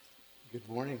Good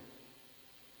morning.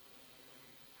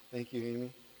 Thank you,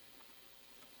 Amy.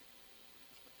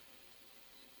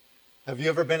 Have you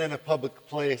ever been in a public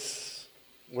place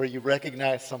where you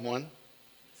recognize someone,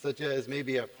 such as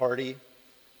maybe a party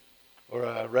or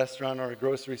a restaurant or a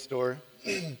grocery store,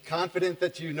 confident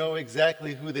that you know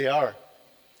exactly who they are?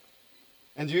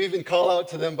 And you even call out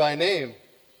to them by name,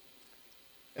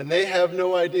 and they have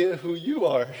no idea who you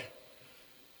are.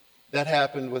 That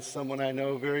happened with someone I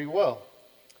know very well.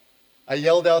 I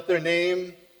yelled out their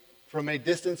name from a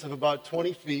distance of about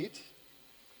 20 feet,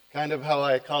 kind of how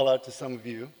I call out to some of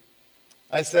you.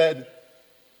 I said,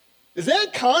 "Is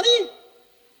that Connie?"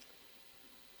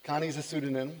 Connie's a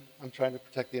pseudonym. I'm trying to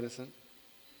protect the innocent.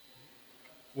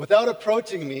 Without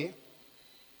approaching me,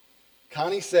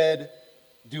 Connie said,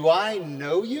 "Do I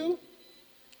know you?"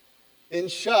 In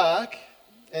shock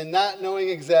and not knowing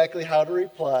exactly how to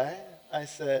reply, I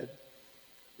said,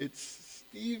 "It's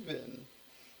Stephen.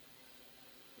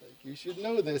 You should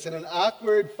know this." And an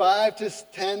awkward 5 to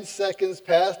 10 seconds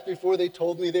passed before they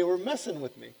told me they were messing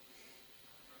with me.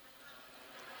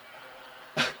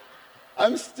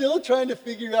 I'm still trying to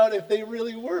figure out if they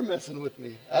really were messing with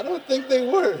me. I don't think they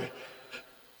were.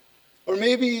 Or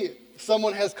maybe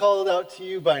someone has called out to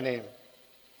you by name,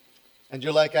 and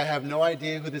you're like, "I have no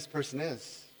idea who this person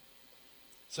is."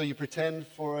 So you pretend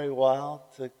for a while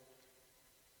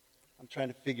I'm trying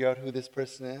to figure out who this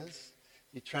person is.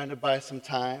 You're trying to buy some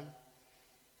time,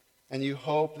 and you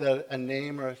hope that a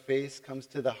name or a face comes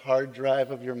to the hard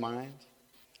drive of your mind.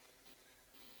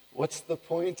 What's the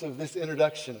point of this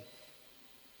introduction?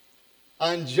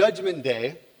 On Judgment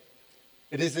Day,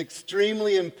 it is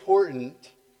extremely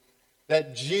important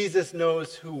that Jesus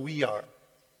knows who we are,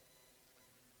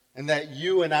 and that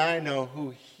you and I know who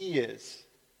he is.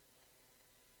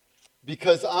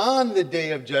 Because on the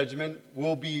day of judgment,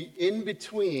 we'll be in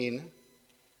between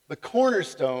the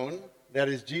cornerstone, that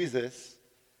is Jesus,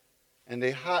 and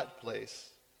a hot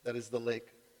place, that is the lake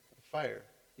of fire.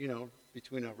 You know,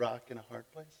 between a rock and a hard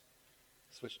place.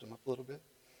 Switched them up a little bit.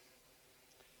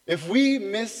 If we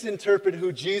misinterpret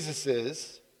who Jesus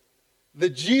is, the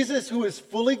Jesus who is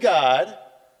fully God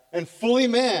and fully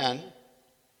man,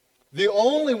 the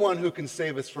only one who can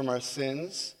save us from our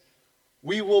sins,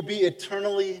 we will be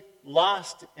eternally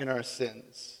lost in our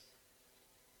sins.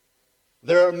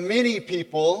 There are many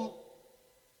people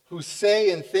who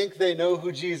say and think they know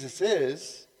who Jesus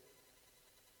is,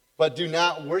 but do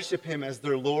not worship him as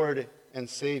their Lord and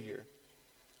Savior.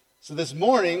 So this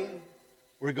morning,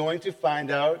 we're going to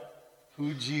find out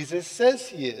who Jesus says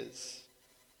he is.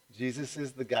 Jesus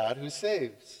is the God who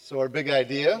saves. So our big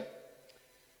idea,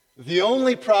 the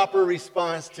only proper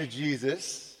response to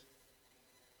Jesus,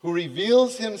 who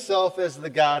reveals himself as the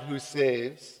God who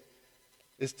saves,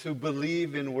 is to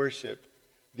believe and worship.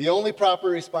 The only proper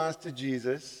response to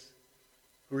Jesus,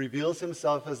 who reveals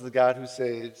himself as the God who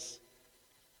saves,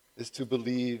 is to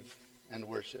believe and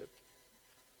worship.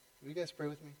 Will you guys pray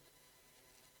with me?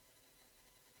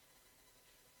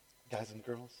 Guys and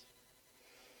girls.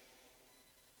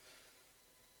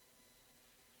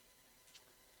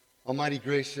 Almighty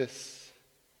gracious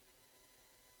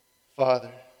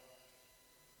Father,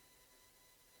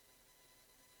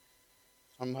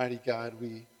 Almighty God,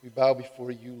 we bow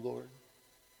before you, Lord.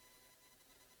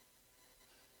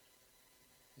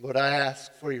 Lord, I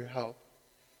ask for your help.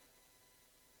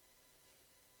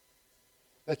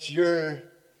 That your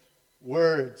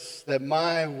words, that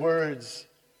my words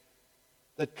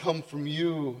that come from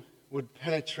you would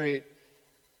penetrate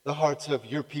the hearts of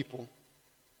your people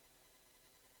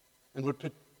and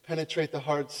would penetrate the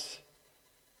hearts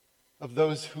of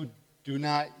those who do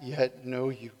not yet know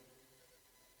you.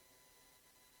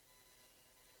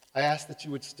 I ask that you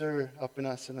would stir up in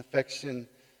us an affection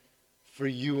for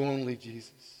you only,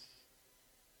 Jesus.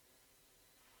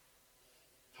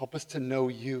 Help us to know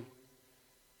you,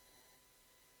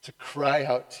 to cry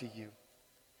out to you,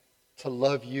 to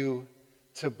love you,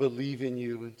 to believe in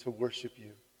you, and to worship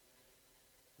you.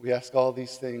 We ask all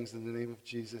these things in the name of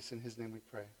Jesus. In his name we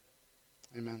pray.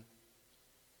 Amen.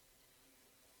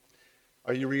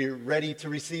 Are you ready to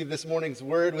receive this morning's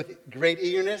word with great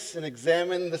eagerness and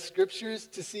examine the scriptures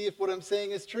to see if what I'm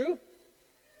saying is true?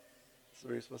 So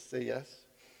you're supposed to say yes.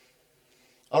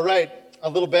 All right, a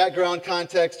little background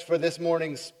context for this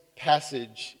morning's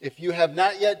passage. If you have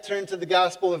not yet turned to the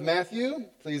Gospel of Matthew,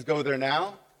 please go there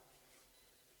now.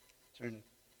 Turn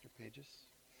your pages.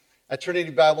 At Trinity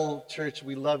Bible Church,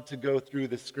 we love to go through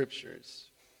the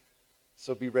scriptures.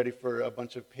 So be ready for a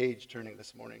bunch of page turning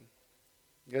this morning.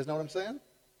 You guys know what I'm saying?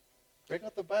 Break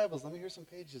out the Bibles. Let me hear some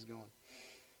pages going.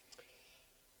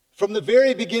 From the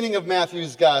very beginning of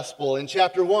Matthew's Gospel, in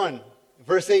chapter 1,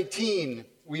 verse 18,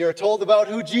 we are told about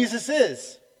who Jesus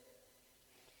is.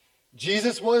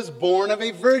 Jesus was born of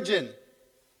a virgin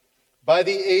by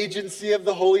the agency of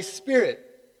the Holy Spirit.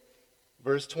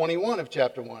 Verse 21 of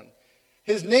chapter 1.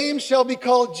 His name shall be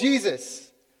called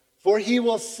Jesus, for he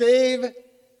will save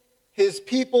his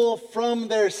people from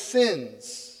their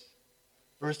sins.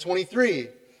 Verse 23.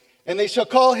 And they shall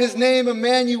call his name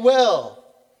Emmanuel,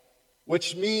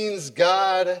 which means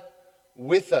God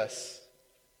with us.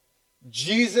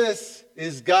 Jesus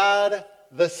is God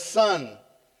the Son.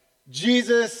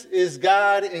 Jesus is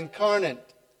God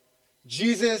incarnate.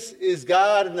 Jesus is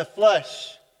God in the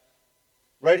flesh.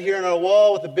 Right here on our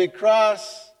wall with a big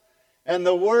cross. And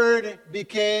the Word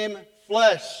became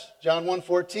flesh. John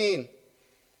 1:14.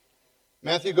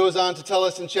 Matthew goes on to tell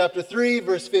us in chapter 3,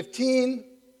 verse 15,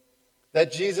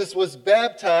 that Jesus was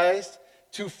baptized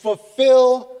to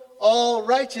fulfill all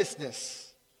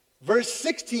righteousness. Verse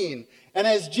 16, and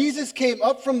as Jesus came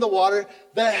up from the water,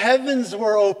 the heavens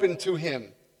were opened to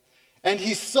him. And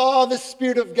he saw the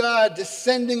Spirit of God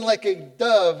descending like a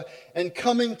dove and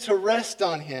coming to rest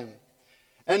on him.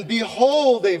 And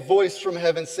behold, a voice from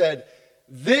heaven said,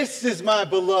 "This is my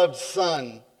beloved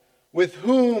Son, with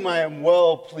whom I am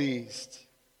well pleased."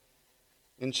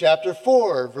 In chapter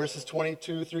 4, verses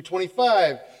 22 through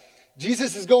 25,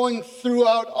 Jesus is going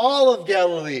throughout all of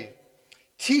Galilee,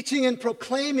 teaching and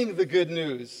proclaiming the good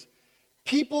news.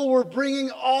 People were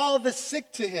bringing all the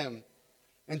sick to him,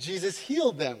 and Jesus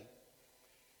healed them.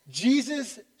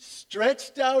 Jesus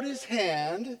stretched out his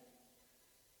hand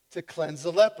to cleanse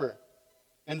the leper.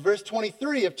 In verse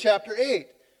 23 of chapter 8,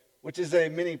 which is a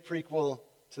mini prequel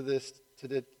to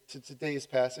today's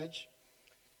passage,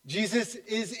 Jesus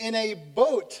is in a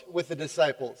boat with the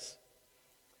disciples.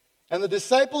 And the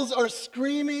disciples are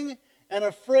screaming and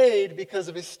afraid because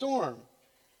of a storm.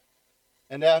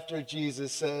 And after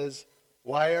Jesus says,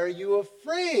 "Why are you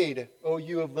afraid, O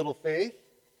you of little faith?"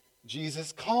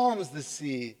 Jesus calms the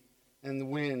sea and the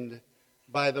wind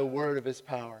by the word of his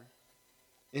power.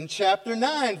 In chapter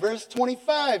 9, verse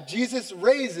 25, Jesus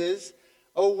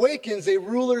awakens a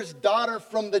ruler's daughter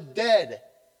from the dead.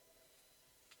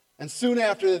 And soon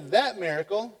after that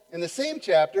miracle, in the same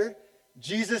chapter,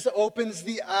 Jesus opens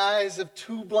the eyes of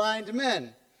two blind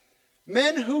men.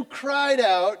 Men who cried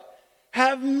out,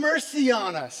 "Have mercy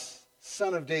on us,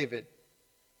 Son of David."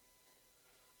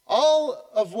 All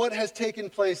of what has taken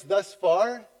place thus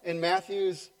far in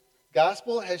Matthew's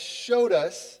gospel has showed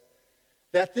us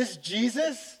that this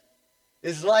Jesus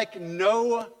is like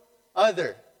no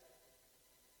other.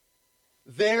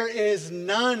 There is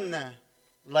none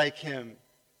like him.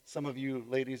 Some of you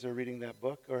ladies are reading that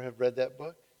book or have read that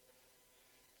book.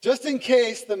 Just in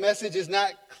case the message is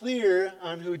not clear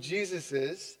on who Jesus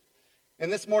is, in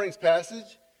this morning's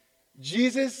passage,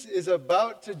 Jesus is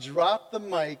about to drop the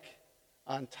mic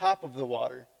on top of the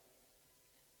water.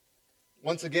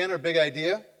 Once again, our big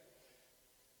idea,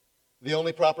 the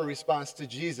only proper response to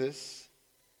Jesus,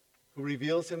 who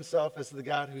reveals himself as the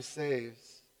God who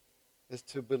saves, is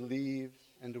to believe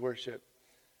and to worship.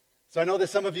 So I know that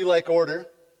some of you like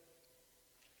order.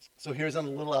 So here's a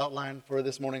little outline for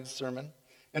this morning's sermon.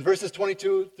 In verses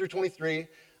 22 through 23,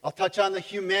 I'll touch on the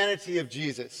humanity of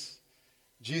Jesus.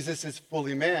 Jesus is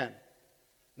fully man.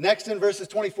 Next, in verses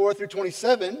 24 through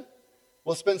 27,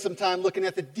 we'll spend some time looking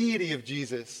at the deity of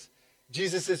Jesus.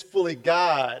 Jesus is fully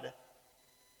God,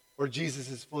 or Jesus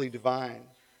is fully divine.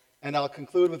 And I'll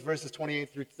conclude with verses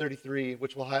 28 through 33,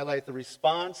 which will highlight the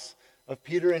response of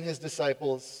Peter and his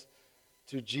disciples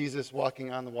to Jesus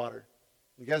walking on the water.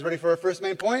 You guys ready for our first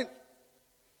main point?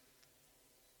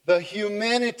 The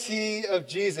humanity of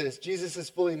Jesus. Jesus is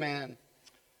fully man.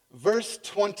 Verse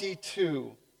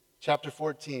 22, chapter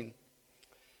 14.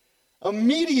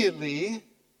 Immediately,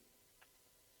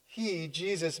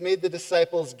 Jesus, made the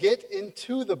disciples get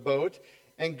into the boat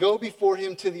and go before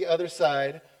him to the other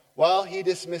side while he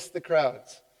dismissed the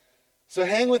crowds. So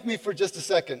hang with me for just a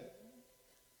second.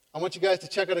 I want you guys to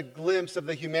check out a glimpse of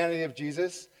the humanity of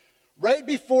Jesus. Right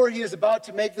before he is about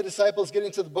to make the disciples get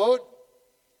into the boat,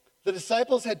 the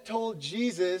disciples had told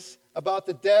Jesus about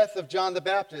the death of John the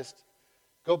Baptist.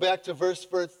 Go back to verse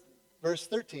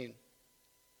 13.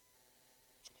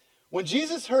 When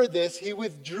Jesus heard this, he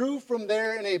withdrew from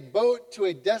there in a boat to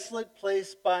a desolate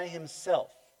place by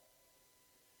himself.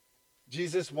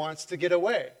 Jesus wants to get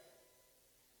away,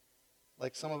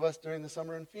 like some of us during the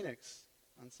summer in Phoenix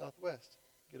on Southwest.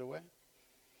 Get away.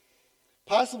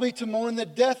 Possibly to mourn the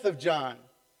death of John.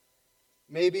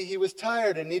 Maybe he was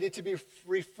tired and needed to be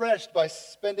refreshed by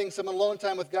spending some alone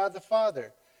time with God the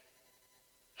Father.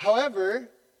 However,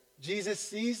 Jesus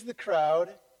sees the crowd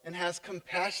and has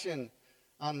compassion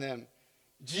on them.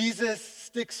 Jesus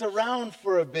sticks around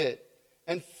for a bit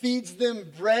and feeds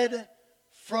them bread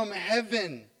from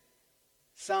heaven.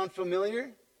 Sound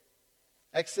familiar?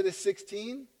 Exodus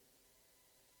 16,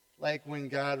 like when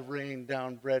God rained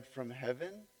down bread from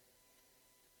heaven.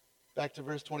 Back to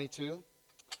verse 22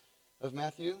 of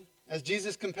Matthew. As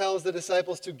Jesus compels the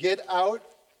disciples to get out,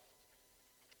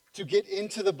 to get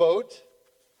into the boat,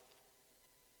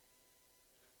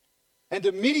 and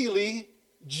immediately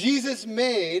Jesus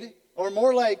made, or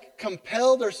more like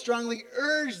compelled or strongly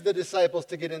urged the disciples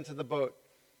to get into the boat.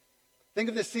 Think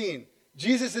of the scene.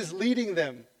 Jesus is leading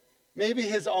them. Maybe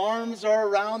his arms are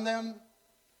around them,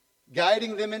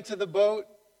 guiding them into the boat.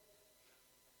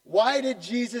 Why did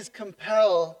Jesus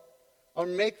compel or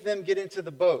make them get into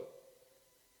the boat?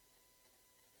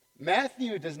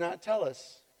 Matthew does not tell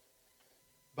us,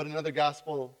 but another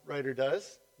gospel writer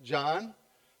does. John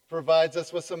provides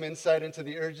us with some insight into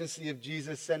the urgency of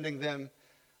Jesus sending them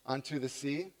onto the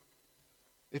sea.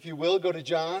 If you will, go to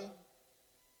John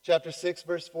chapter 6,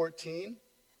 verse 14.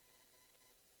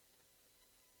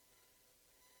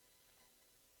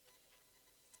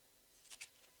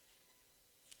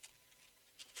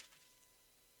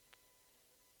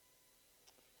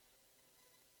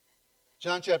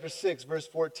 John chapter 6, verse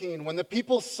 14. When the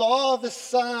people saw the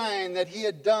sign that he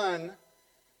had done,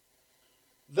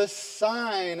 the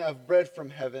sign of bread from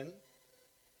heaven,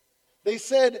 they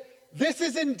said, "This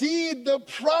is indeed the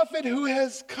prophet who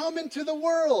has come into the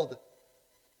world."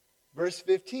 Verse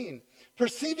 15.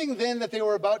 Perceiving then that they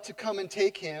were about to come and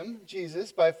take him,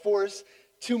 Jesus, by force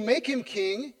to make him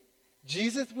king,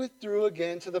 Jesus withdrew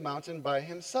again to the mountain by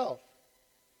himself.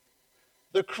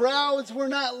 The crowds were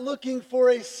not looking for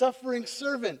a suffering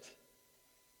servant,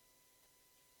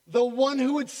 the one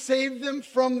who would save them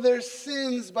from their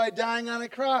sins by dying on a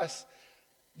cross,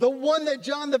 the one that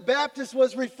John the Baptist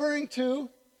was referring to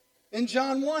in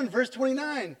John 1, verse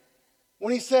 29,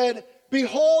 when he said,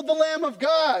 "Behold the Lamb of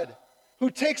God who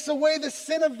takes away the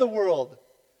sin of the world."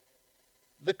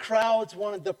 The crowds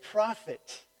wanted the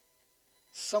prophet,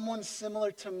 someone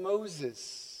similar to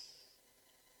Moses,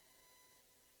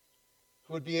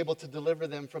 who would be able to deliver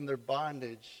them from their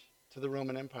bondage to the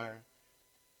Roman Empire,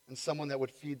 and someone that would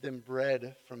feed them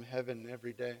bread from heaven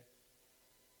every day.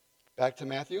 Back to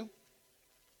Matthew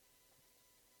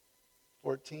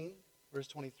 14, verse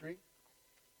 23.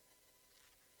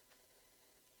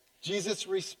 Jesus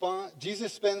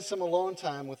spends some alone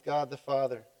time with God the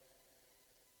Father.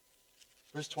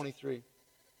 Verse 23.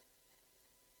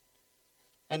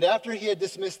 And after he had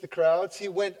dismissed the crowds, he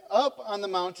went up on the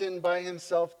mountain by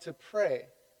himself to pray.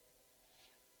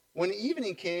 When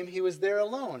evening came, he was there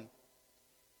alone.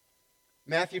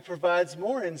 Matthew provides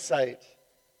more insight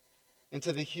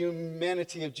into the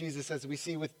humanity of Jesus as we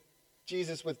see with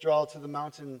Jesus' withdrawal to the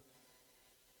mountain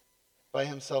by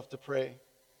himself to pray.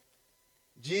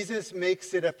 Jesus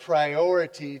makes it a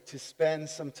priority to spend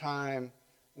some time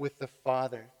with the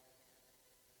Father.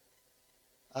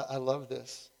 I love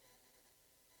this.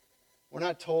 We're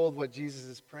not told what Jesus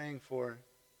is praying for,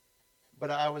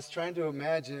 but I was trying to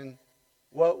imagine,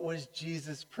 what was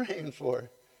Jesus praying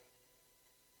for?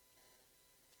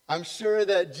 I'm sure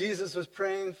that Jesus was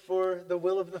praying for the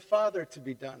will of the Father to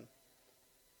be done.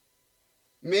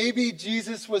 Maybe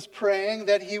Jesus was praying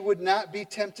that he would not be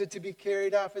tempted to be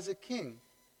carried off as a king.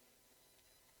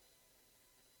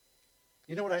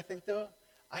 You know what I think, though?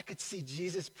 I could see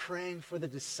Jesus praying for the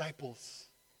disciples,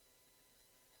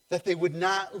 that they would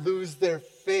not lose their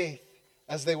faith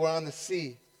as they were on the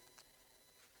sea,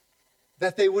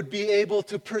 that they would be able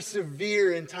to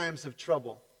persevere in times of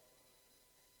trouble.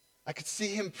 I could see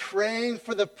him praying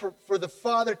for the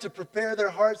Father to prepare their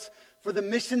hearts for the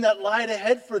mission that lied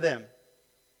ahead for them.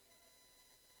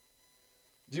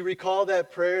 Do you recall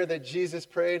that prayer that Jesus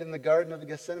prayed in the Garden of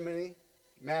Gethsemane?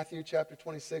 Matthew chapter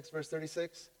 26, verse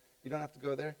 36. You don't have to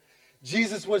go there.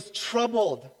 Jesus was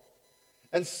troubled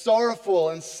and sorrowful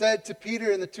and said to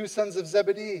Peter and the two sons of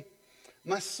Zebedee,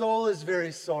 "My soul is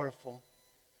very sorrowful,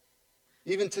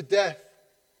 even to death.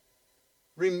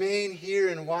 Remain here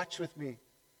and watch with me."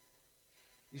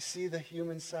 You see the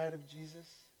human side of Jesus?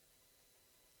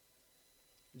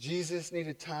 Jesus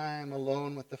needed time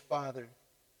alone with the Father.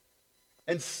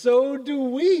 And so do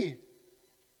we.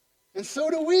 And so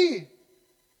do we.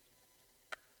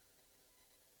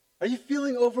 Are you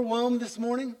feeling overwhelmed this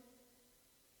morning?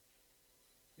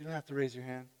 You don't have to raise your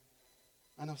hand.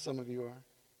 I know some of you are.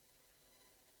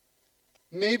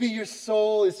 Maybe your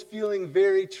soul is feeling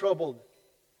very troubled.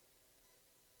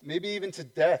 Maybe even to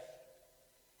death.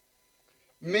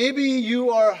 Maybe you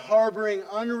are harboring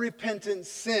unrepentant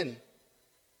sin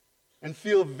and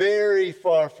feel very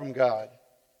far from God.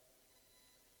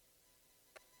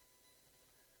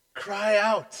 Cry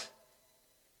out.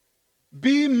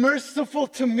 Be merciful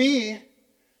to me,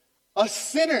 a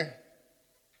sinner.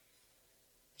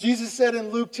 Jesus said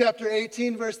in Luke chapter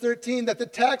 18, verse 13, that the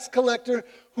tax collector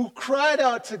who cried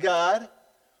out to God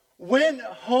went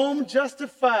home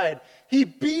justified. He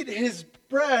beat his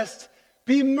breast.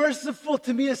 Be merciful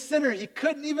to me, a sinner. He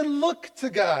couldn't even look to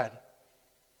God.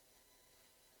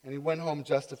 And he went home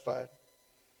justified.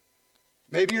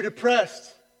 Maybe you're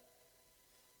depressed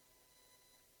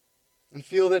and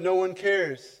feel that no one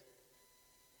cares.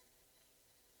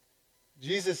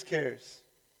 Jesus cares,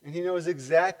 and he knows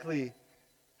exactly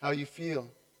how you feel.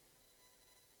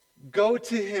 Go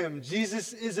to him.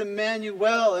 Jesus is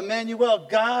Emmanuel. Emmanuel,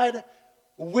 God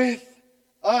with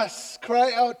us.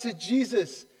 Cry out to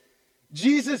Jesus.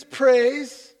 Jesus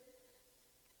prays,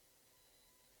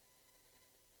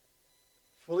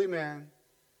 fully man,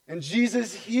 and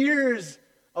Jesus hears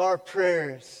our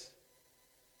prayers,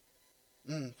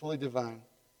 fully divine.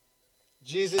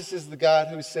 Jesus is the God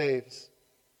who saves.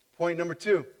 Point number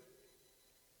 2,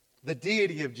 the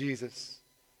deity of Jesus.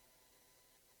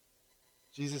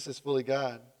 Jesus is fully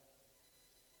God.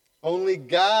 Only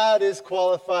God is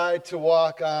qualified to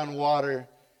walk on water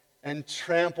and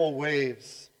trample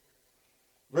waves.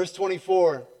 Verse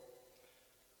 24.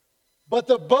 But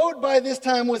the boat by this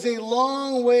time was a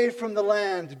long way from the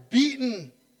land,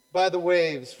 beaten by the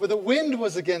waves, for the wind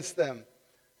was against them.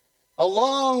 A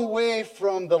long way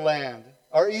from the land.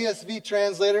 Our ESV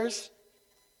translators,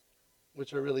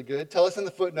 which are really good, tell us in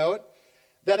the footnote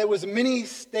that it was many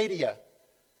stadia.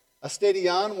 A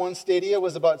stadion, one stadia,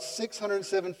 was about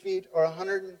 607 feet or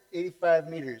 185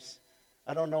 meters.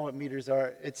 I don't know what meters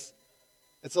are. It's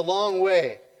a long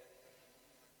way.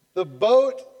 The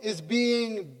boat is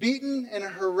being beaten and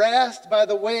harassed by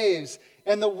the waves,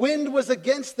 and the wind was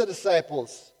against the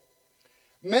disciples.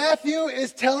 Matthew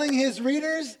is telling his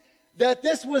readers that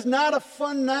this was not a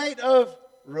fun night of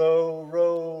row,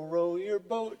 row, row your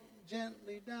boat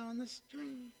gently down the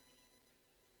stream.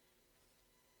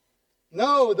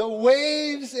 No, the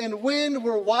waves and wind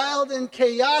were wild and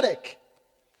chaotic.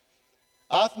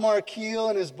 Othmar Kiel,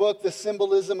 in his book, The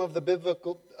Symbolism of the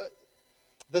Biblical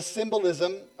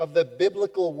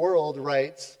World,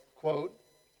 writes, quote,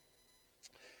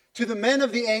 to the men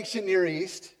of the ancient Near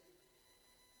East,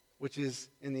 which is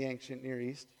in the ancient Near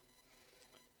East,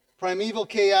 primeval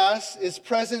chaos is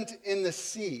present in the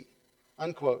sea,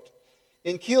 unquote.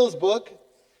 In Kiel's book,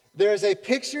 there is a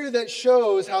picture that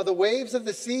shows how the waves of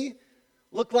the sea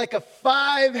look like a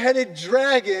 5-headed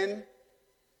dragon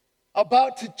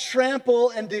about to trample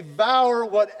and devour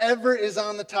whatever is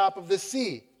on the top of the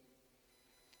sea.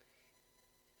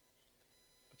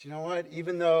 But you know what?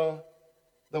 Even though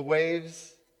the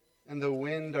waves and the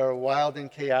wind are wild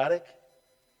and chaotic,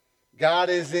 God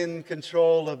is in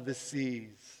control of the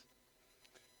seas.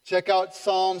 Check out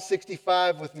Psalm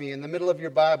 65 with me in the middle of your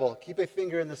Bible. Keep a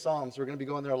finger in the Psalms. We're going to be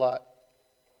going there a lot.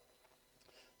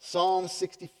 Psalm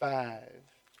 65.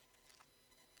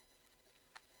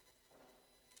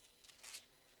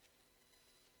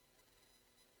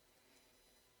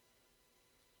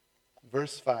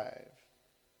 Verse 5.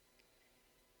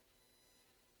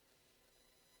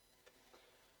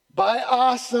 By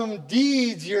awesome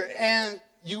deeds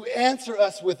you answer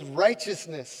us with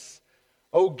righteousness,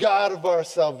 O God of our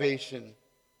salvation.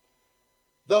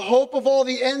 The hope of all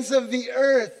the ends of the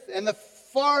earth and the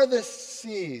farthest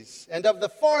seas, and of the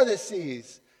farthest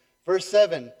seas. Verse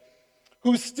 7.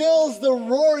 Who stills the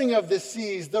roaring of the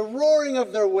seas, the roaring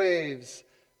of their waves,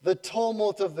 the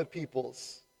tumult of the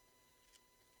peoples.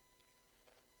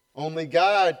 Only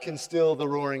God can still the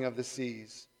roaring of the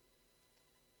seas.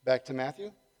 Back to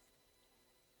Matthew,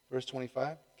 verse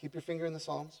 25. Keep your finger in the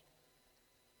Psalms.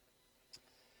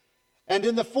 And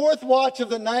in the fourth watch of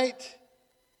the night,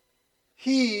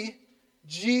 he,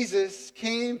 Jesus,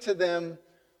 came to them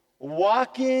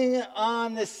walking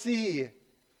on the sea.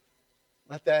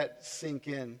 Let that sink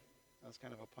in. That was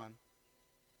kind of a pun.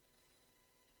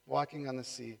 Walking on the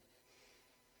sea.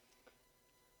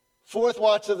 Fourth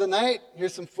watch of the night.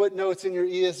 Here's some footnotes in your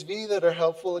ESV that are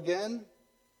helpful again.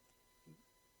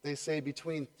 They say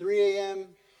between 3 a.m.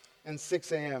 and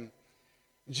 6 a.m.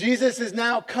 Jesus is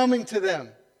now coming to them.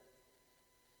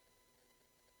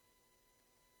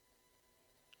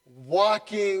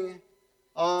 Walking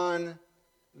on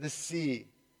the sea.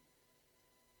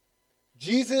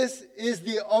 Jesus is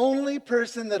the only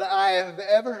person that I have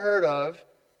ever heard of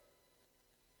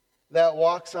that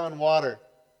walks on water.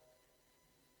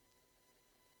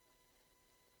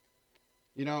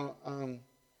 You know,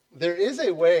 there is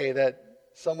a way that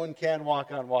someone can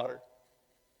walk on water.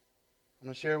 I'm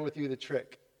going to share with you the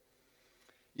trick.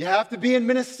 You have to be in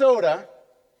Minnesota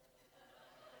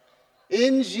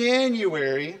in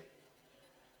January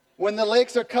when the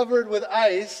lakes are covered with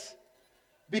ice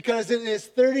because it is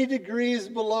 30 degrees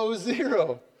below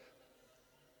zero.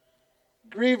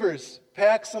 Grievers,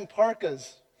 pack some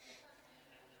parkas.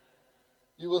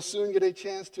 You will soon get a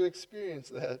chance to experience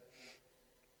that.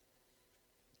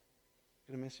 I'm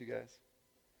going to miss you guys.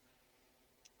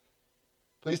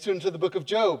 Please turn to the book of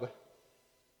Job.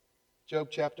 Job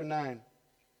chapter 9.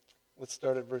 Let's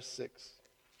start at verse 6.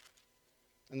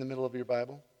 In the middle of your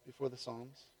Bible, before the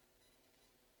Psalms.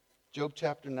 Job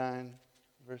chapter 9,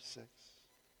 verse 6.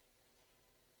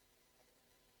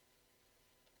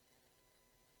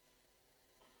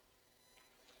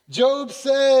 Job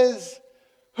says,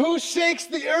 "Who shakes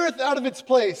the earth out of its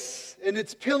place, and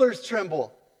its pillars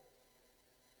tremble?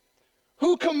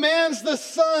 Who commands the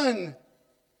sun,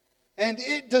 and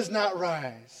it does not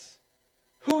rise?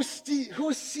 Who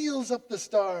seals up the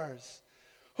stars?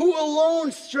 Who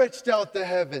alone stretched out the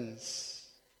heavens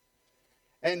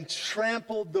and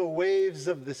trampled the waves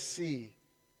of the sea?"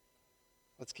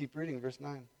 Let's keep reading, verse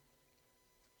 9.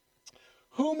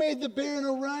 "Who made the barren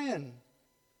Orion,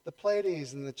 the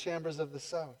Pleiades, and the chambers of the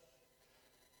south?"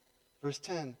 Verse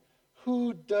 10.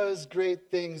 "Who does great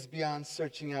things beyond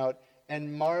searching out,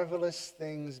 and marvelous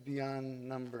things beyond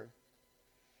number?"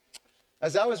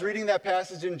 As I was reading that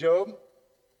passage in Job,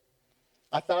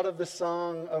 I thought of the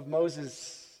song of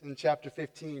Moses in chapter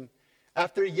 15.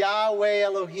 After Yahweh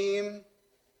Elohim,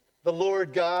 the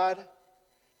Lord God,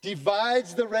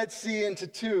 divides the Red Sea into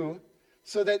two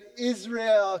so that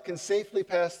Israel can safely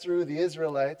pass through, the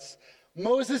Israelites,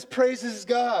 Moses praises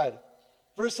God.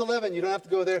 Verse 11, you don't have to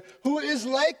go there. "Who is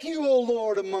like you, O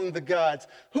Lord, among the gods?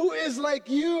 Who is like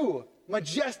you,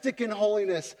 majestic in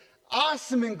holiness,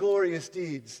 awesome in glorious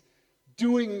deeds,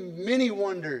 doing many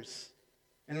wonders?"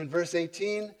 And in verse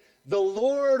 18, "The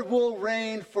Lord will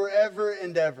reign forever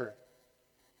and ever."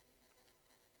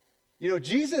 You know,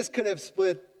 Jesus could have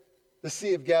split the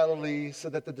Sea of Galilee so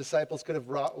that the disciples could have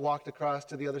walked across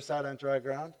to the other side on dry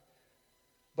ground.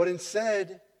 But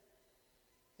instead,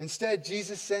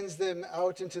 Jesus sends them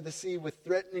out into the sea with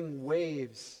threatening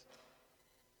waves.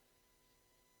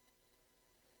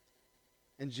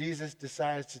 And Jesus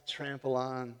decides to trample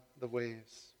on the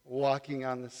waves, walking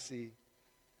on the sea.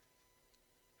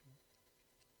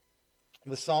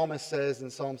 The psalmist says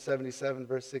in Psalm 77,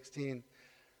 verse 16,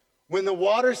 "When the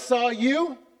waters saw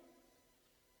you,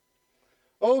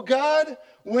 O God,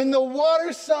 when the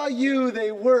waters saw you,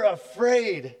 they were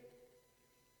afraid.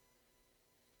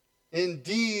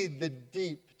 Indeed, the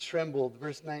deep trembled."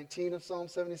 Verse 19 of Psalm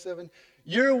 77,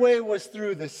 "Your way was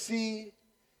through the sea,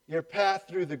 your path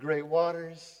through the great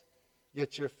waters,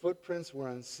 yet your footprints were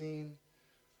unseen."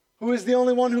 Who is the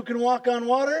only one who can walk on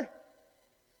water?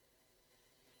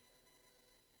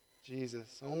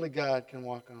 Jesus. Only God can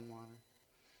walk on water.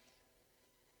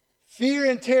 "Fear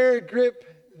and terror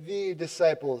grip the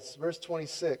disciples." Verse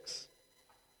 26.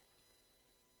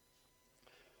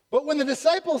 "But when the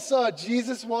disciples saw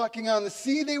Jesus walking on the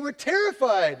sea, they were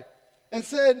terrified and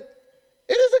said,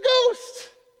 'It is a ghost.'"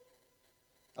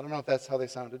 I don't know if that's how they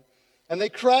sounded. "And they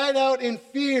cried out in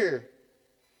fear."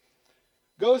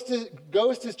 Ghost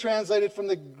is translated from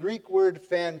the Greek word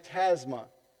phantasma.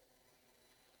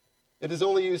 It is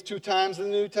only used 2 times in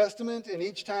the New Testament, and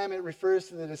each time it refers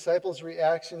to the disciples'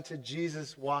 reaction to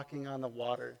Jesus walking on the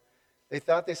water. They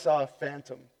thought they saw a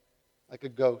phantom, like a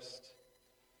ghost.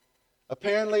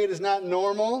 Apparently, it is not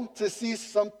normal to see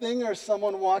something or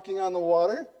someone walking on the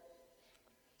water.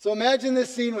 So imagine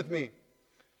this scene with me.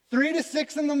 3 to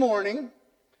 6 in the morning,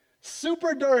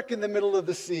 super dark in the middle of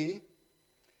the sea,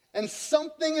 and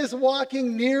something is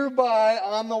walking nearby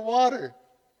on the water.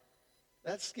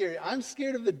 That's scary. I'm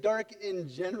scared of the dark in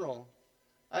general.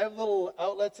 I have little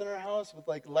outlets in our house with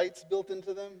like lights built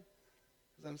into them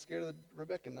because I'm scared of the,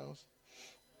 Rebecca knows.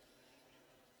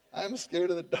 I'm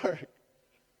scared of the dark.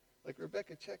 Like,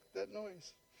 Rebecca, check that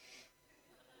noise.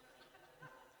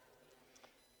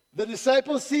 The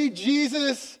disciples see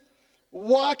Jesus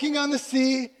walking on the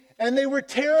sea, and they were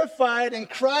terrified and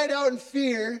cried out in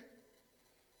fear.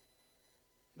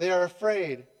 They are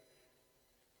afraid.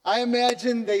 I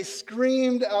imagine they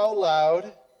screamed out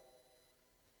loud.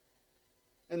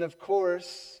 And of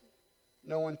course,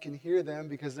 no one can hear them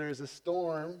because there is a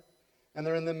storm and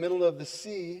they're in the middle of the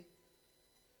sea.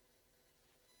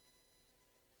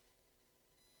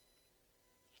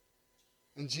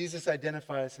 And Jesus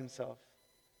identifies himself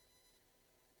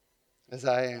as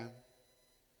 "I am."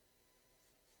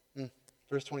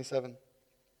 Verse 27.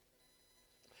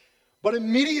 "But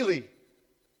immediately,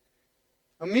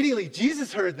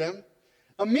 Jesus heard them.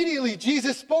 Immediately,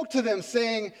 Jesus spoke to them,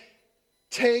 saying,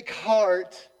 'Take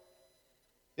heart,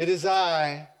 it is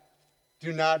I.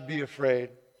 Do not be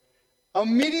afraid.'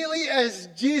 Immediately as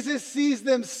Jesus sees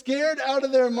them scared out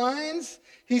of their minds,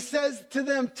 he says to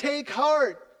them, "Take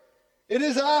heart. It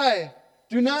is I.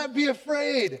 Do not be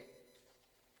afraid."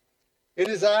 It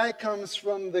is I comes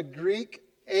from the Greek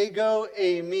ego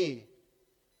eimi.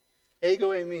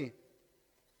 Ego eimi.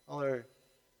 All our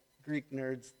Greek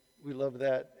nerds, we love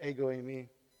that, ego eimi.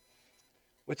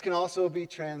 Which can also be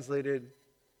translated,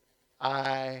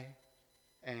 I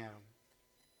am.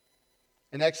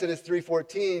 In Exodus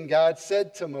 3:14, God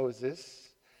said to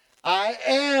Moses, "I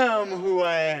am who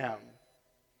I am."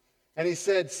 And he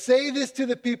said, "Say this to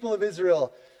the people of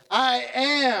Israel, I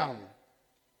am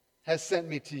has sent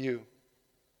me to you."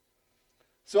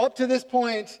 So up to this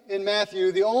point in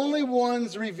Matthew, the only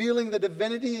ones revealing the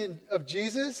divinity of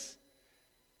Jesus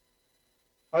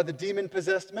are the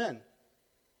demon-possessed men.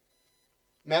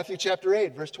 Matthew chapter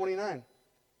 8, verse 29.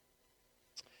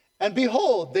 "And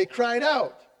behold, they cried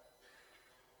out,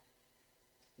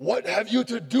 'What have you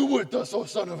to do with us, O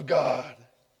Son of God?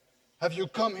 Have you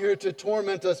come here to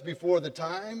torment us before the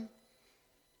time?'"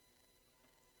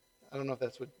 I don't know if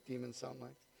that's what demons sound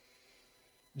like.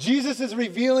 Jesus is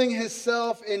revealing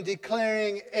himself in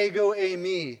declaring ego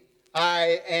eimi,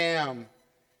 I am.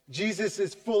 Jesus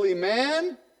is fully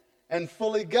man and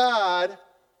fully God,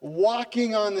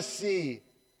 walking on the sea.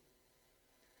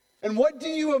 And what do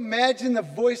you imagine the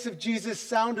voice of Jesus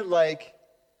sounded like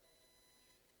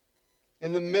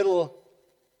in the middle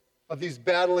of these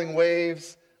battling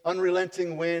waves,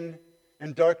 unrelenting wind,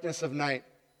 and darkness of night?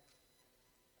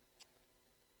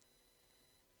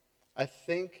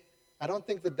 I don't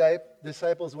think the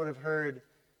disciples would have heard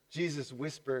Jesus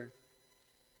whisper,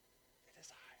 "It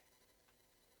is I."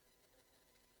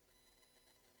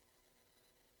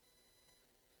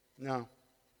 No.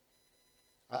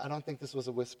 I don't think this was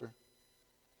a whisper.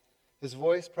 His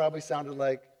voice probably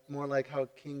sounded more like how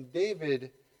King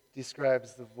David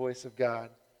describes the voice of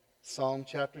God. Psalm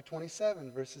chapter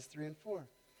 27, verses 3 and 4.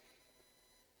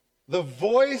 "The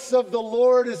voice of the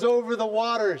Lord is over the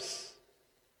waters.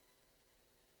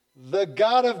 The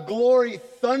God of glory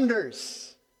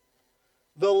thunders.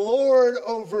 The Lord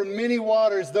over many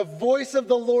waters. The voice of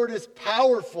the Lord is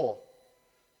powerful.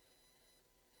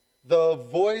 The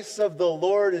voice of the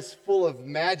Lord is full of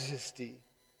majesty."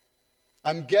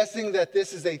 I'm guessing that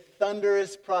this is a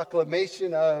thunderous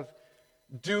proclamation of,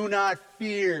 "Do not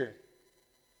fear,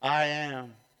 I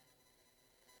am.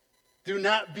 Do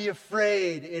not be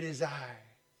afraid, it is I."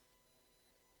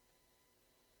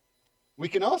 We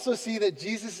can also see that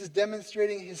Jesus is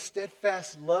demonstrating his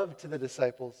steadfast love to the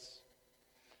disciples,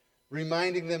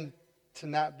 reminding them to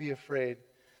not be afraid.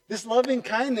 This loving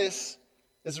kindness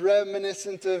is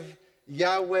reminiscent of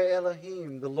Yahweh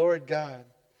Elohim, the Lord God.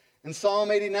 In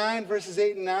Psalm 89, verses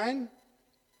 8 and 9,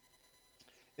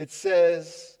 it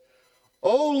says,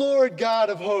 "O Lord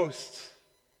God of hosts,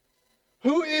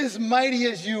 who is mighty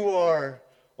as you are,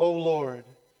 O Lord,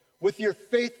 with your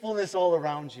faithfulness all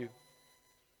around you?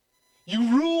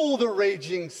 You rule the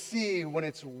raging sea when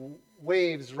its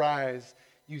waves rise.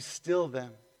 You still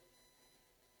them."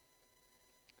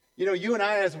 You know, you and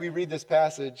I, as we read this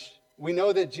passage, we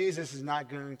know that Jesus is not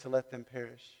going to let them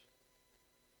perish.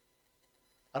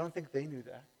 I don't think they knew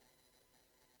that.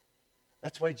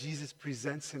 That's why Jesus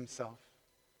presents himself.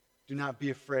 "Do not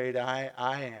be afraid, I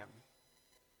am."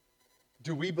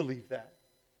 Do we believe that?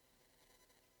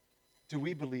 Do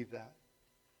we believe that?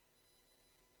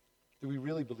 Do we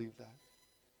really believe that?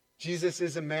 Jesus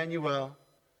is Emmanuel,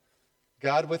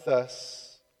 God with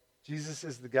us. Jesus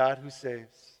is the God who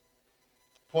saves.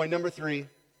 Point number 3,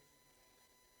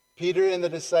 Peter and the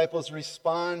disciples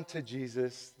respond to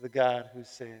Jesus, the God who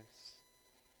saves.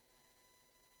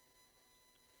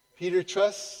 Peter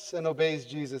trusts and obeys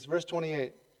Jesus. Verse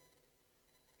 28.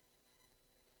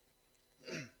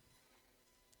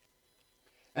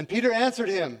 "And Peter answered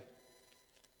him,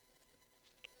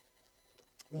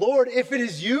 'Lord, if it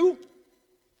is you,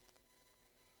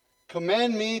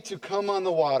 command me to come on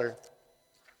the water.'"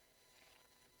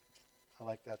 I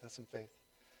like that. That's some faith.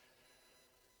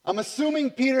 I'm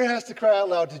assuming Peter has to cry out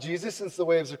loud to Jesus since the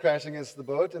waves are crashing against the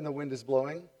boat and the wind is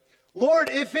blowing. "Lord,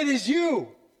 if it is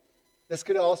you." This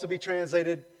could also be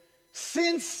translated,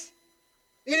 "Since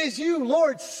it is you,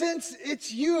 Lord, since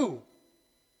it's you."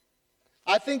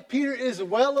 I think Peter is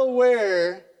well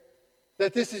aware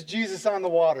that this is Jesus on the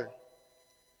water.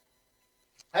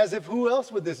 As if who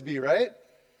else would this be, right?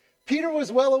 Peter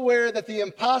was well aware that the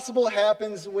impossible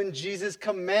happens when Jesus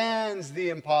commands the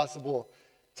impossible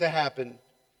to happen.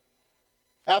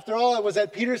 After all, it was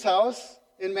at Peter's house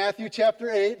in Matthew chapter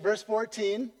 8, verse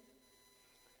 14,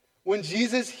 when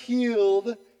Jesus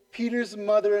healed Peter's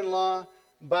mother-in-law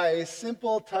by a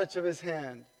simple touch of his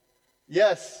hand.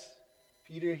 Yes,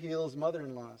 Peter heals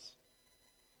mother-in-laws.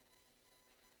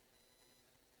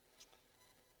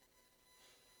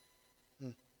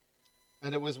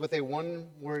 And it was with a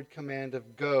one-word command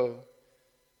of go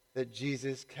that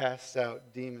Jesus casts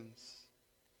out demons.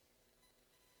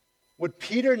 Would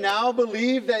Peter now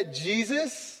believe that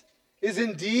Jesus is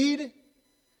indeed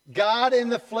God in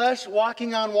the flesh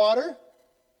walking on water?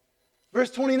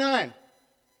 Verse 29.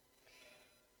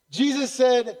 Jesus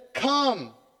said,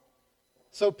 "Come."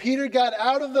 So Peter got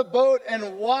out of the boat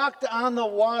and walked on the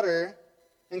water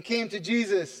and came to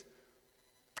Jesus.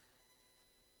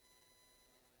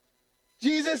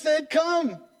 Jesus said,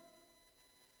 "Come."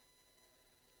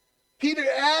 Peter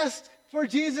asked for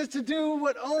Jesus to do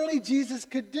what only Jesus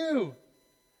could do.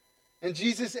 And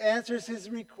Jesus answers his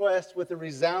request with a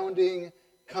resounding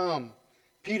 "Come."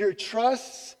 Peter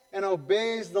trusts and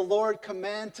obeys the Lord's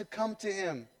command to come to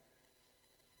him.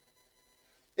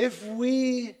 If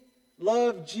we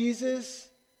love Jesus,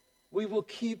 we will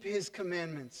keep his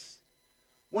commandments.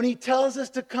 When he tells us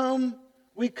to come,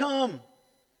 we come.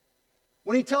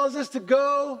 When he tells us to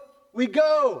go, we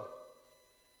go.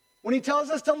 When he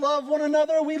tells us to love one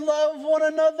another, we love one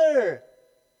another.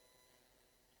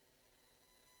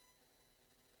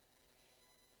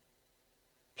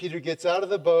 Peter gets out of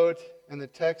the boat, and the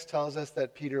text tells us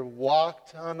that Peter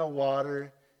walked on the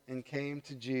water and came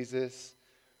to Jesus.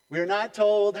 We are not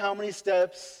told how many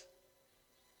steps.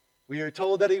 We are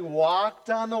told that he walked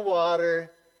on the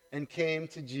water and came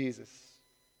to Jesus.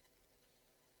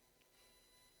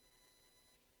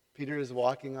 Peter is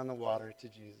walking on the water to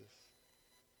Jesus.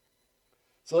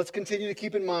 So let's continue to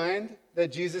keep in mind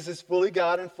that Jesus is fully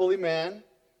God and fully man.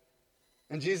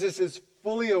 And Jesus is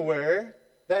fully aware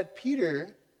that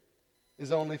Peter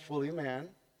is only fully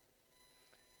man.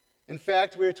 In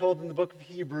fact, we are told in the book of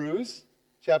Hebrews,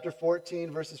 chapter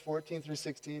 14, verses 14 through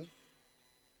 16.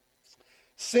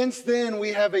 "Since then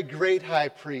we have a great high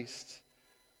priest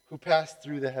who passed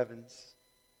through the heavens,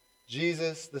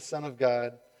 Jesus, the Son of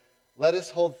God. Let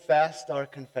us hold fast our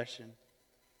confession.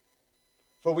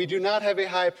 For we do not have a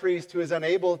high priest who is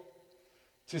unable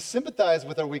to sympathize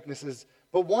with our weaknesses,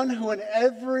 but one who in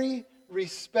every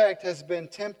respect has been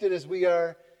tempted as we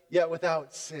are, yet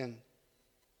without sin.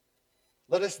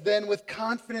 Let us then with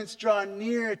confidence draw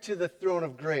near to the throne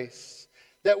of grace,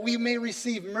 that we may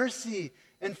receive mercy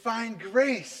and find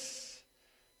grace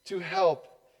to help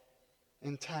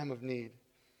in time of need."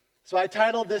 So I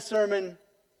titled this sermon,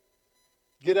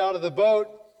 "Get Out of the Boat,"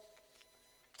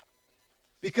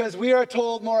 because we are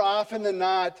told more often than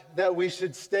not that we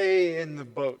should stay in the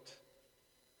boat.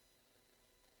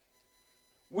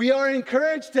 We are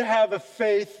encouraged to have a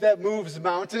faith that moves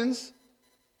mountains.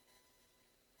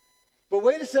 But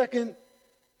wait a second,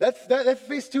 that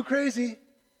faith's too crazy.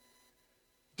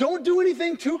 Don't do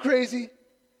anything too crazy.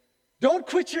 Don't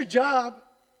quit your job.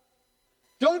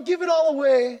 Don't give it all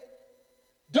away.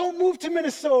 Don't move to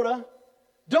Minnesota.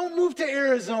 Don't move to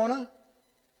Arizona.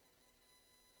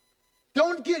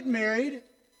 Don't get married.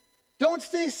 Don't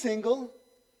stay single.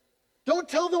 Don't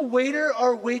tell the waiter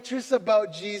or waitress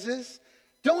about Jesus.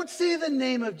 Don't say the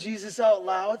name of Jesus out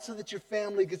loud so that your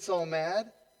family gets all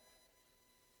mad.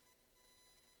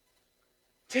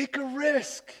 Take a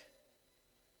risk.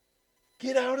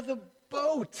 Get out of the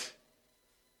boat.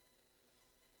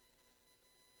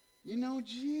 You know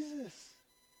Jesus,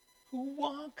 who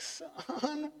walks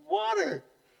on water.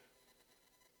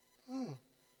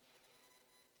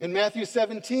 In Matthew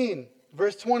 17,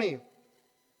 verse 20,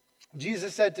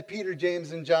 Jesus said to Peter,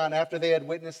 James, and John after they had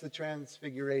witnessed the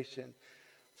transfiguration,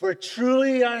 "For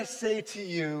truly I say to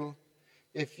you,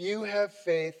 if you have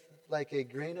faith like a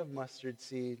grain of mustard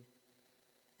seed,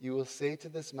 you will say to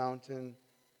this mountain,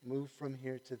 'Move from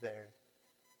here to there,'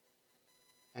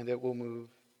 and it will move,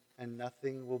 and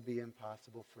nothing will be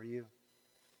impossible for you."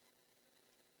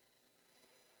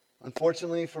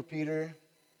 Unfortunately for Peter,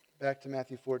 back to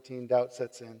Matthew 14, doubt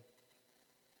sets in.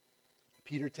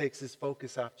 Peter takes his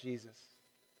focus off Jesus.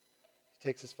 He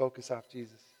takes his focus off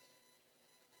Jesus.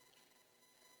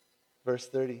 Verse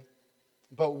 30.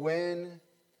 "But when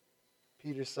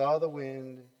Peter saw the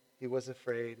wind, he was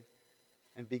afraid,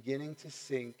 and beginning to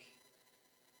sink,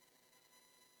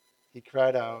 he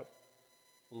cried out,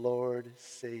 'Lord,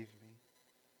 save me.'"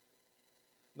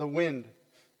 The wind.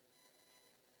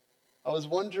 I was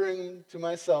wondering to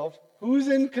myself, who's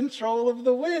in control of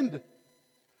the wind?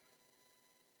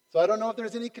 So I don't know if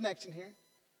there's any connection here.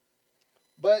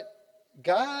 But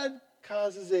God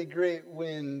causes a great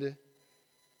wind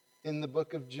in the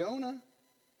book of Jonah.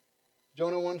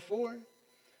 Jonah 1:4.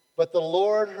 "But the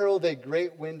Lord hurled a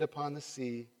great wind upon the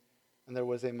sea, and there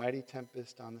was a mighty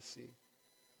tempest on the sea."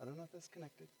 I don't know if that's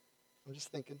connected. I'm just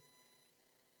thinking.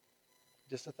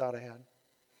 Just a thought I had.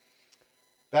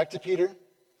 Back to Peter.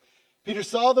 Peter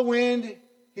saw the wind.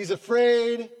 He's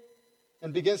afraid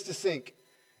and begins to sink.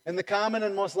 And the common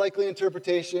and most likely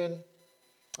interpretation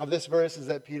of this verse is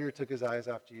that Peter took his eyes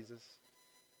off Jesus.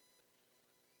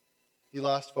 He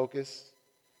lost focus.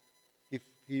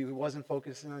 He wasn't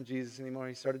focusing on Jesus anymore.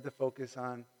 He started to focus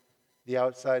on the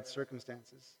outside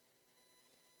circumstances.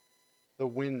 The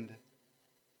wind.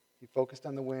 He focused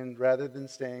on the wind rather than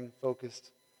staying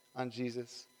focused on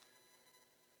Jesus.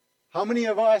 How many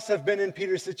of us have been in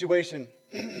Peter's situation?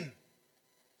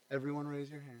 Everyone raise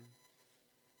your hand.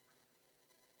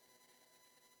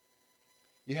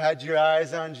 You had your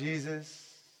eyes on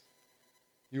Jesus.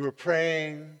 You were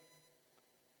praying.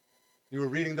 You were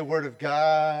reading the Word of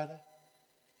God.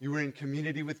 You were in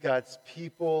community with God's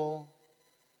people.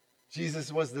 Jesus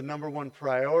was the number one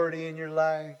priority in your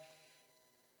life.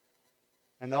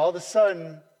 And all of a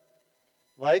sudden,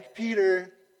 like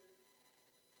Peter,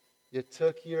 you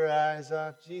took your eyes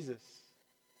off Jesus.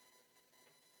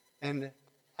 And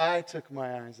I took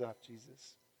my eyes off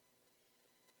Jesus.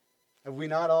 Have we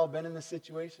not all been in this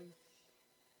situation?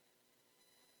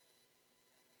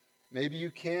 Maybe you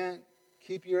can't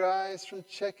keep your eyes from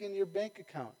checking your bank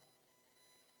account.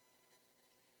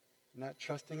 Not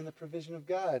trusting in the provision of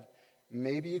God.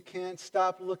 Maybe you can't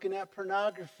stop looking at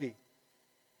pornography.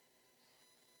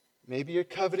 Maybe you're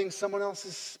coveting someone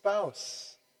else's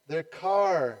spouse, their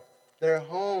car, their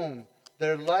home,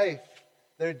 their life,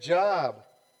 their job.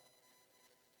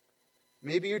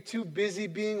 Maybe you're too busy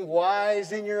being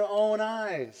wise in your own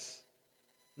eyes,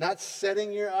 not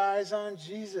setting your eyes on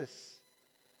Jesus.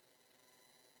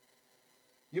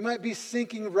 You might be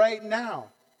sinking right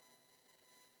now.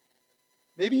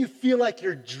 Maybe you feel like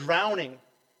you're drowning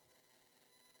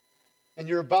and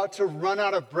you're about to run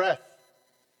out of breath.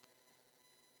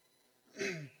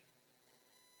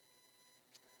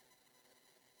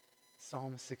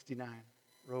 Psalm 69.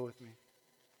 Roll with me.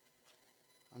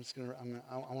 I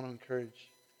want to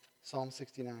encourage. Psalm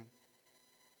 69.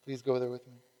 Please go there with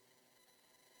me.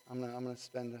 I'm going to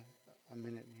spend a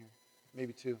minute in here,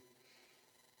 maybe two.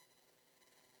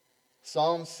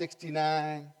 Psalm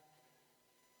 69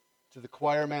 to the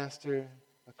choir master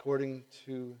according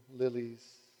to Lilies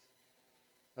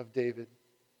of David.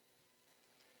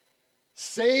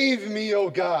 Save me, O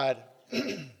God.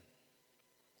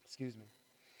 Excuse me.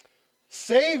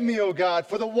 Save me, O God,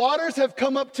 for the waters have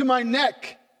come up to my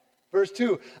neck. Verse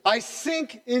 2, I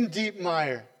sink in deep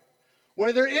mire,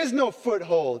 where there is no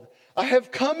foothold. I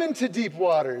have come into deep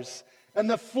waters, and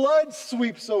the flood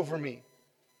sweeps over me.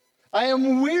 I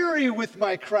am weary with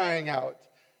my crying out.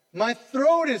 My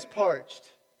throat is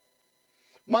parched.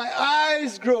 My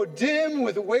eyes grow dim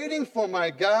with waiting for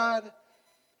my God.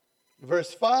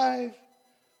 Verse 5,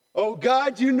 O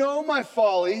God, you know my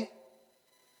folly.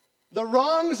 The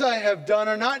wrongs I have done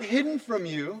are not hidden from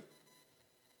you.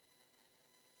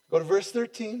 Go to verse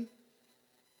 13.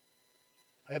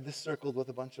 I have this circled with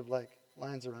a bunch of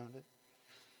lines around it.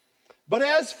 But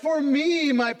as for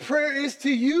me, my prayer is to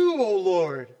you, O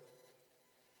Lord.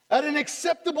 At an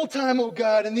acceptable time, O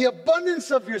God, in the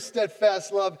abundance of your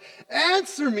steadfast love,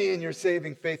 answer me in your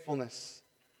saving faithfulness.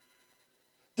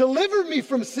 Deliver me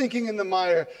from sinking in the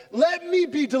mire. Let me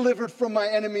be delivered from my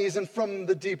enemies and from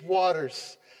the deep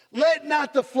waters. Let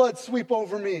not the flood sweep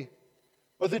over me,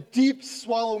 or the deep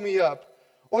swallow me up,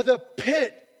 or the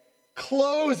pit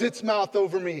close its mouth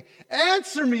over me.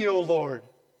 Answer me, O Lord.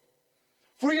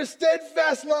 For your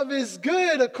steadfast love is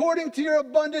good. According to your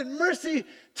abundant mercy,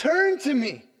 turn to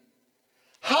me.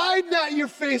 Hide not your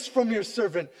face from your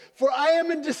servant, for I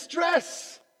am in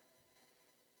distress.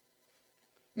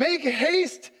 Make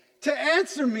haste to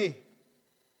answer me.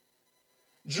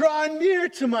 Draw near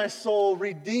to my soul,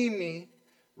 redeem me,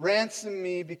 ransom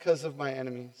me because of my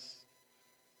enemies.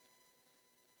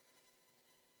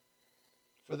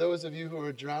 For those of you who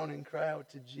are drowning, cry out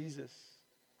to Jesus,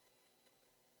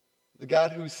 the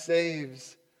God who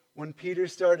saves. When Peter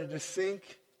started to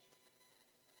sink,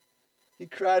 he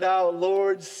cried out,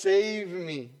 Lord, save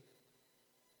me.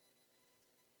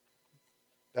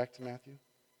 Back to Matthew.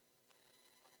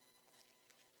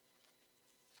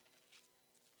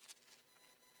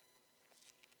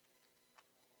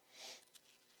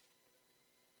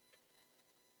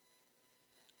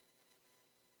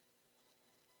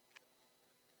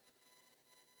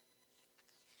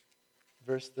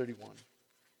 Verse 31.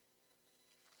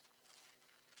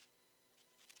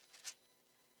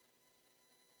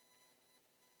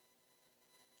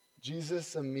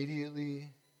 Jesus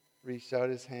immediately reached out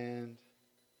his hand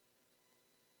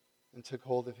and took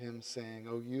hold of him, saying,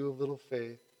 "O you of little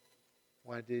faith,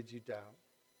 why did you doubt?"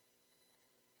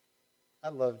 I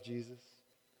love Jesus.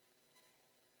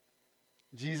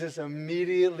 Jesus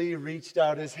immediately reached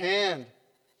out his hand,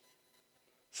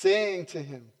 saying to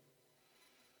him,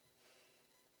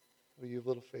 "Oh, you have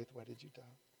little faith, why did you doubt?"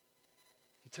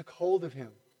 He took hold of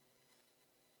him.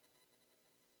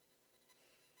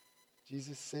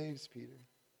 Jesus saves Peter.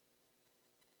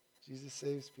 Jesus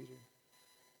saves Peter.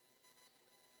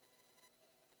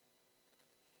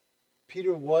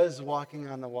 Peter was walking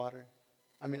on the water.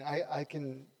 I mean, I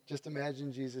can just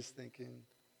imagine Jesus thinking,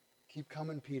 "Keep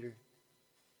coming, Peter.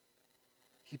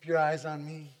 Keep your eyes on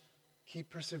me.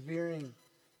 Keep persevering.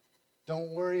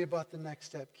 Don't worry about the next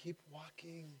step. Keep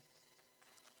walking."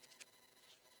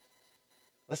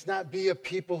 Let's not be a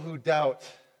people who doubt.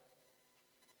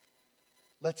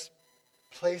 Let's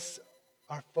place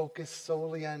our focus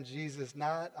solely on Jesus,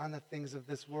 not on the things of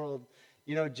this world.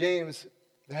 You know, James,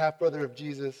 the half-brother of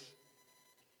Jesus,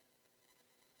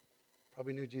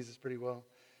 probably knew Jesus pretty well.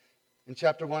 In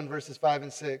chapter 1, verses 5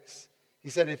 and 6, he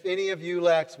said, "If any of you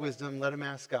lacks wisdom, let him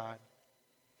ask God,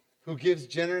 who gives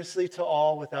generously to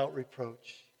all without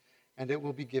reproach, and it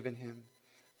will be given him.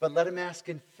 But let him ask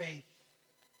in faith,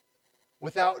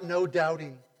 without no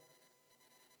doubting.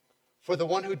 For the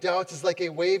one who doubts is like a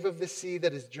wave of the sea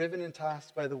that is driven and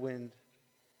tossed by the wind."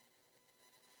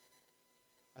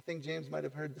 I think James might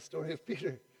have heard the story of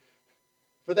Peter.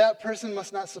 "For that person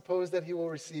must not suppose that he will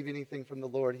receive anything from the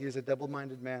Lord. He is a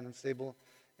double-minded man, unstable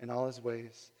in all his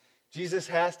ways." Jesus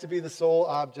has to be the sole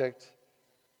object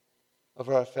of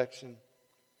our affection,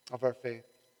 of our faith.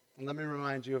 And let me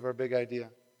remind you of our big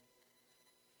idea.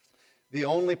 The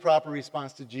only proper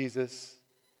response to Jesus,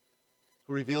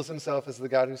 who reveals himself as the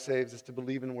God who saves, is to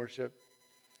believe and worship.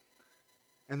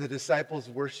 And the disciples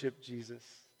worship Jesus.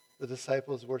 The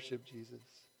disciples worship Jesus.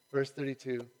 Verse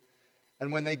 32.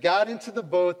 "And when they got into the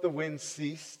boat, the wind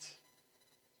ceased."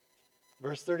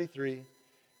 Verse 33.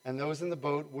 "And those in the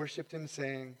boat worshiped him,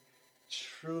 saying,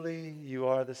 'Truly you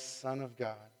are the Son of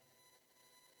God.'"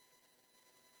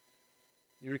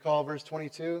 You recall verse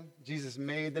 22? Jesus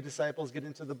made the disciples get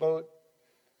into the boat.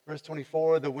 Verse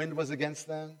 24, the wind was against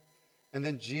them. And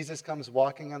then Jesus comes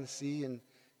walking on the sea, and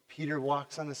Peter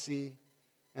walks on the sea,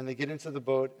 and they get into the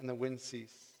boat, and the wind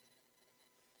ceased.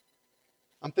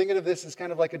 I'm thinking of this as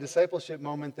kind of like a discipleship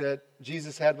moment that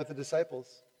Jesus had with the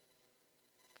disciples.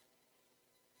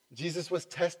 Jesus was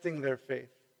testing their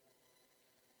faith.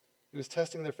 He was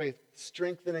testing their faith,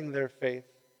 strengthening their faith,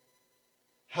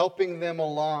 helping them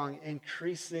along,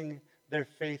 increasing their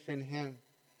faith in him.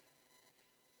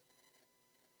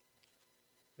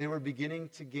 They were beginning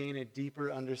to gain a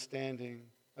deeper understanding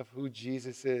of who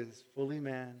Jesus is, fully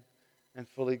man and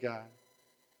fully God.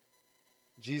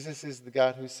 Jesus is the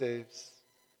God who saves.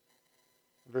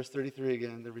 Verse 33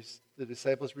 again, the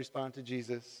disciples respond to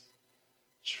Jesus,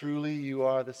 "Truly you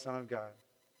are the Son of God."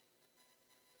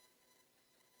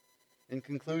 In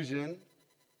conclusion,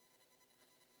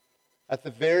 at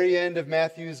the very end of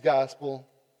Matthew's gospel,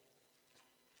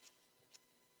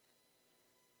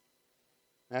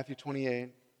 Matthew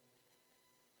 28,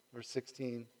 verse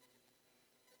 16,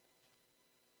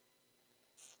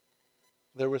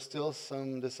 there were still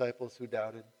some disciples who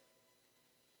doubted.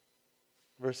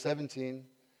 Verse 17,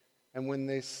 "And when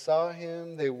they saw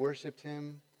him, they worshiped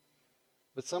him,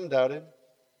 but some doubted." You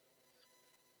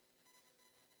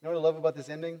know what I love about this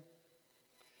ending?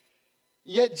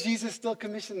 Yet Jesus still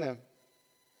commissioned them.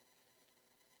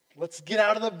 Let's get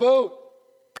out of the boat.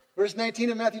 Verse 19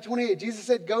 of Matthew 28, Jesus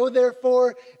said, "Go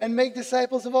therefore and make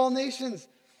disciples of all nations,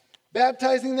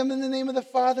 baptizing them in the name of the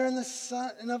Father and the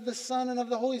Son and of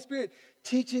the Holy Spirit,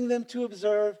 teaching them to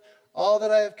observe all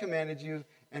that I have commanded you.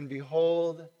 And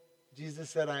behold," Jesus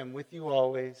said, "I am with you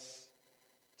always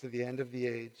to the end of the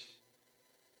age."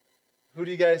 Who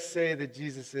do you guys say that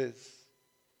Jesus is?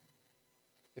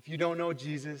 If you don't know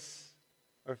Jesus,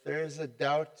 or if there is a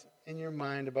doubt in your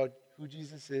mind about who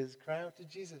Jesus is, cry out to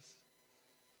Jesus.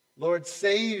 "Lord,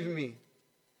 save me."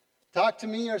 Talk to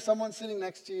me or someone sitting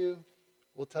next to you.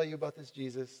 We'll tell you about this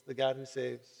Jesus, the God who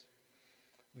saves.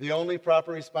 The only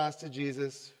proper response to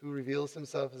Jesus, who reveals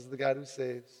himself as the God who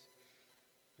saves,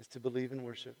 is to believe and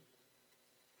worship.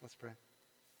 Let's pray.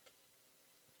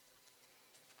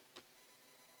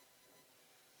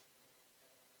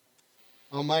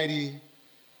 Almighty,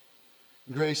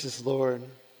 gracious Lord,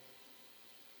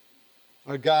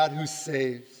 our God who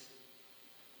saves,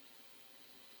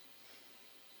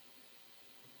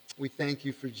 we thank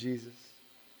you for Jesus.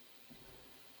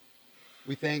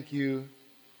 We thank you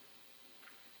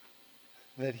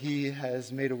that he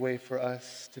has made a way for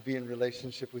us to be in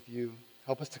relationship with you.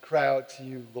 Help us to cry out to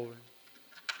you, Lord.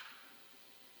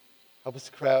 Help us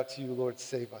to cry out to you, Lord,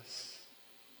 save us.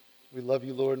 We love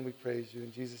you, Lord, and we praise you.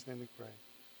 In Jesus' name we pray.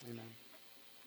 Amen.